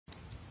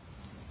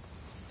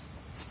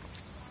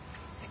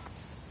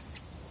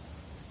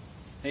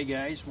Hey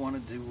guys,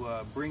 wanted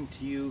to bring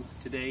to you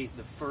today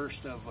the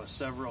first of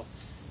several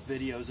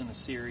videos in a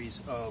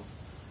series of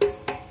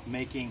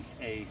making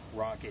a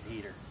rocket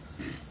heater.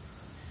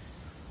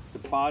 The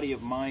body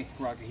of my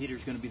rocket heater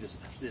is going to be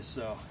this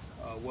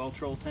well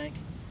troll tank,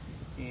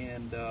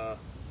 and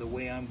the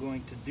way I'm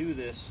going to do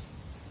this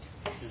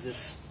is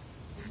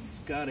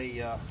it's got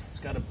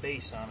a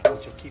base on it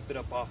which will keep it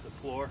up off the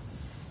floor.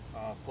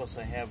 Plus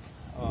I have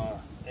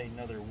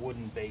another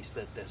wooden base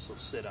that this will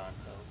sit on.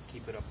 It'll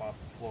keep it up off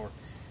the floor,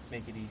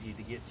 make it easy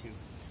to get to.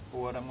 But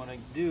what I'm going to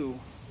do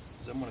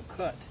is I'm going to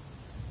cut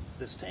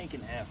this tank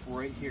in half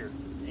right here,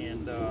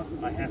 and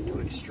I have to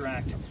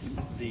extract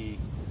the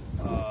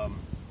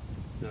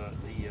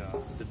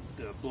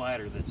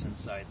bladder that's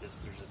inside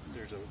this.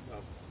 There's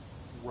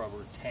a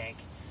rubber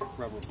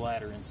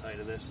bladder inside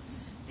of this,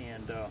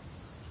 and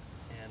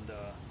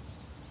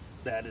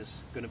that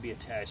is going to be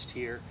attached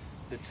here.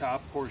 The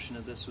top portion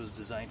of this was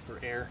designed for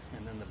air,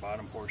 and then the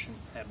bottom portion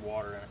had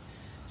water in it.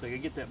 So I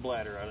gotta get that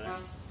bladder out of there.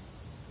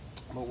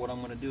 But what I'm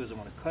going to do is I'm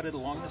going to cut it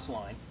along this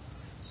line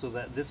so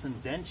that this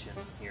indention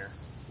here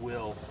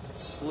will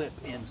slip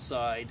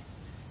inside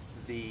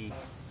the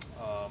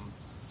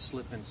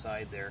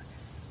there,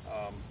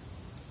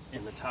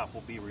 and the top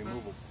will be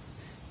removable.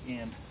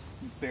 And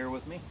bear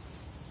with me.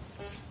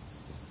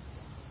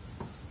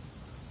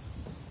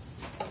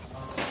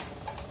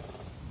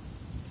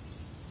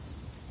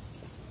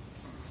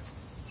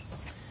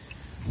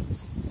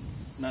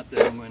 Not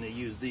that I'm going to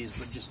use these,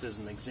 but just as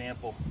an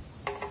example,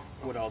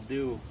 what I'll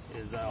do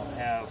is I'll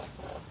have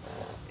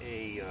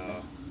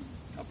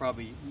I'll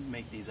probably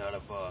make these out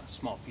of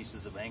small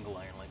pieces of angle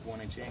iron, like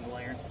 1-inch angle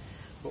iron.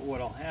 But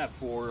what I'll have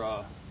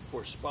for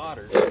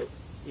spotters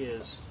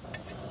is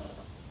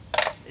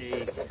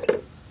a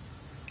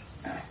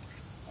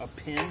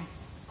pin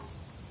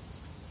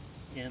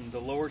in the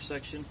lower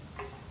section,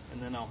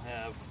 and then I'll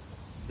have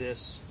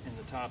this in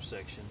the top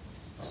section,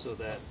 so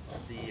that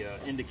the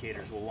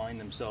indicators will line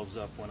themselves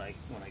up when I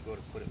go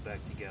to put it back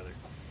together,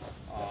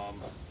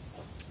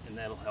 and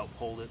that'll help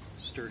hold it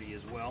sturdy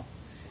as well.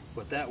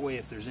 But that way,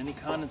 if there's any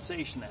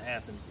condensation that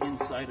happens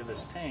inside of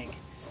this tank,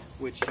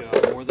 which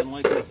more than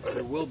likely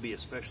there will be,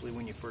 especially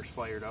when you first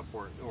fire it up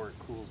or it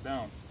cools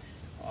down,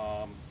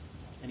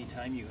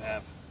 anytime you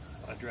have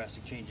a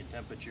drastic change in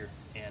temperature,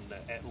 and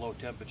at low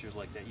temperatures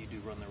like that, you do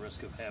run the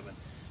risk of having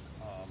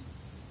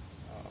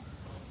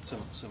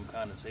some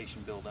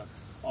condensation buildup.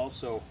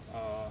 Also,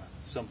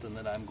 something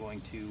that I'm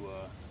going to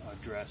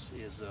address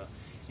is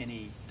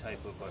any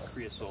type of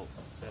creosote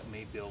that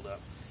may build up,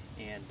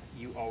 and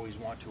you always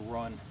want to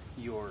run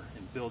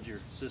and build your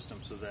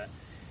system so that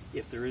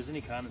if there is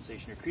any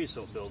condensation or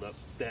creosote buildup,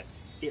 that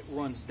it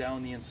runs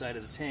down the inside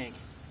of the tank,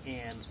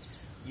 and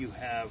you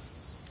have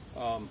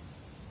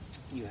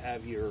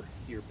your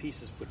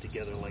pieces put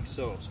together like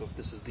so. So if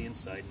this is the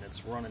inside and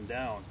it's running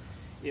down,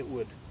 it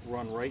would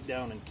run right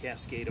down and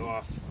cascade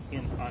off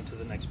onto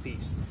the next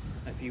piece.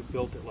 If you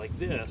built it like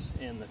this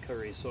and the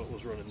creosote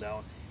was running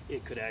down,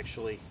 it could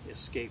actually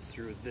escape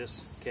through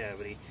this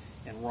cavity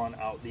and run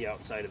out the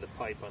outside of the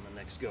pipe on the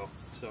next go.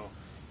 So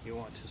you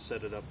want to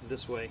set it up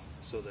this way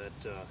so that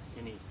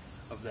any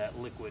of that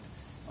liquid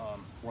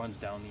runs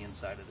down the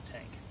inside of the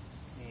tank.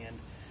 And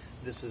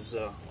this is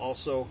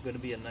also going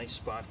to be a nice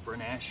spot for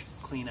an ash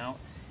clean out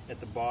at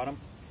the bottom.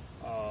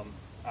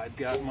 I've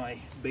got my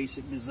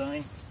basic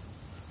design.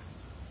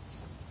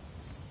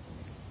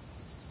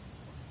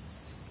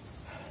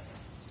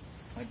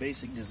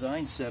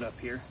 Set up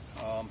here.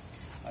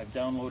 I've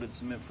downloaded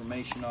some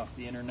information off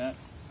the internet,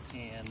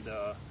 and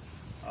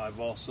I've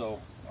also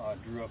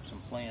drew up some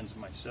plans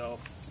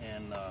myself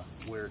and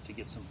where to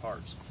get some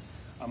parts.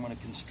 I'm going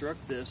to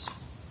construct this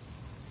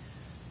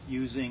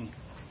using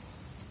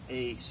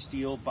a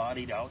steel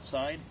bodied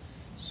outside,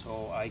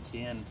 so I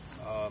can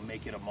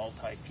make it a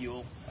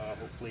multi-fuel.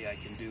 Hopefully I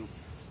can do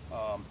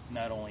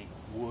not only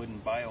wood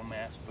and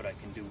biomass, but I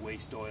can do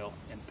waste oil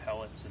and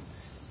pellets and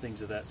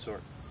things of that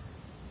sort.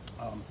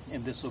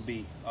 And this will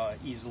be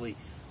easily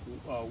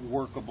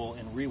workable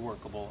and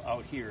reworkable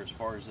out here as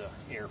far as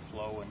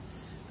airflow and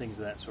things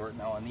of that sort.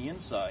 Now on the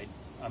inside,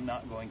 I'm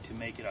not going to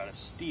make it out of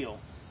steel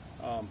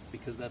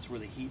because that's where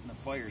the heat and the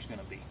fire is going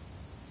to be.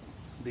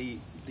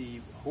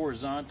 The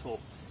horizontal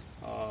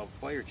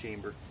fire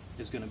chamber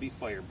is going to be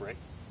fire brick.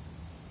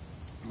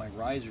 My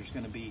riser is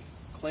going to be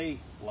clay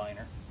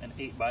liner, an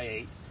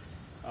 8x8.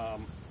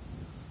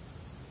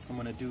 I'm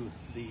going to do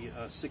the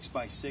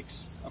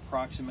 6x6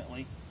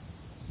 approximately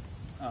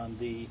on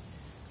the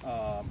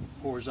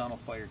horizontal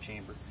fire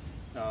chamber.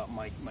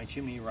 My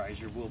chimney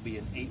riser will be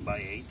an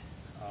 8x8.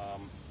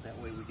 That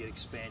way we get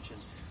expansion,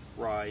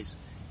 rise,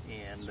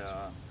 and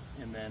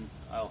then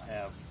I'll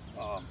have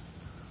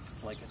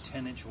like a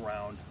 10-inch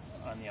round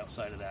on the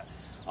outside of that.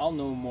 I'll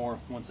know more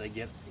once I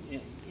get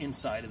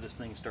inside of this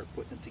thing, start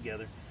putting it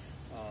together.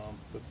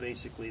 But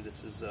basically,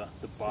 this is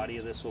the body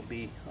of this will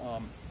be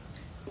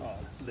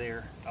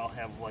there. I'll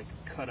have like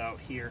a cutout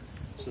here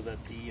so that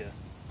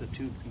the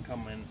tube can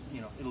come in.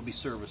 It'll be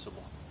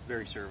serviceable,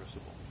 very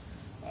serviceable.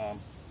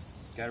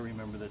 Got to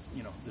remember that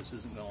this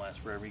isn't going to last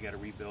forever. You got to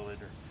rebuild it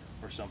or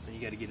or something.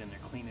 You got to get in there,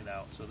 clean it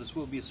out. So this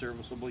will be a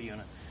serviceable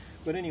unit.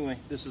 But anyway,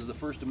 this is the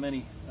first of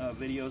many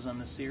videos on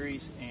this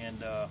series,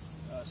 and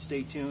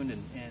stay tuned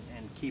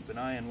and keep an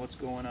eye on what's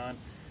going on.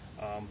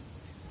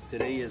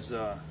 Today is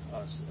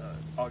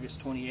August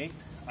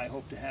 28th. I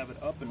hope to have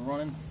it up and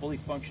running, fully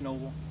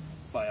functional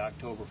by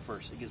October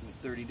 1st. It gives me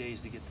 30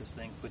 days to get this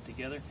thing put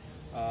together.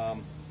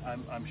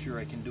 I'm sure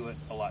I can do it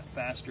a lot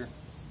faster,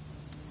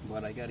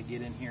 but I got to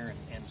get in here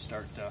and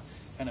start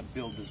kind of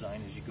build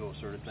design as you go,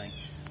 sort of thing.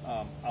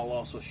 I'll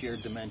also share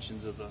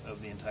dimensions of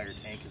the entire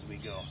tank as we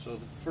go. So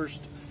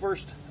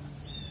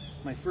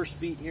my first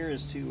feat here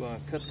is to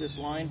cut this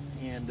line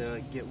and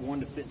get one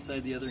to fit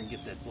inside the other and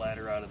get that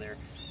bladder out of there,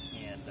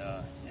 and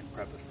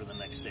prep it for the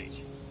next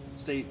stage.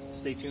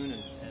 Stay tuned,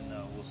 and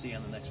we'll see you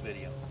on the next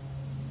video.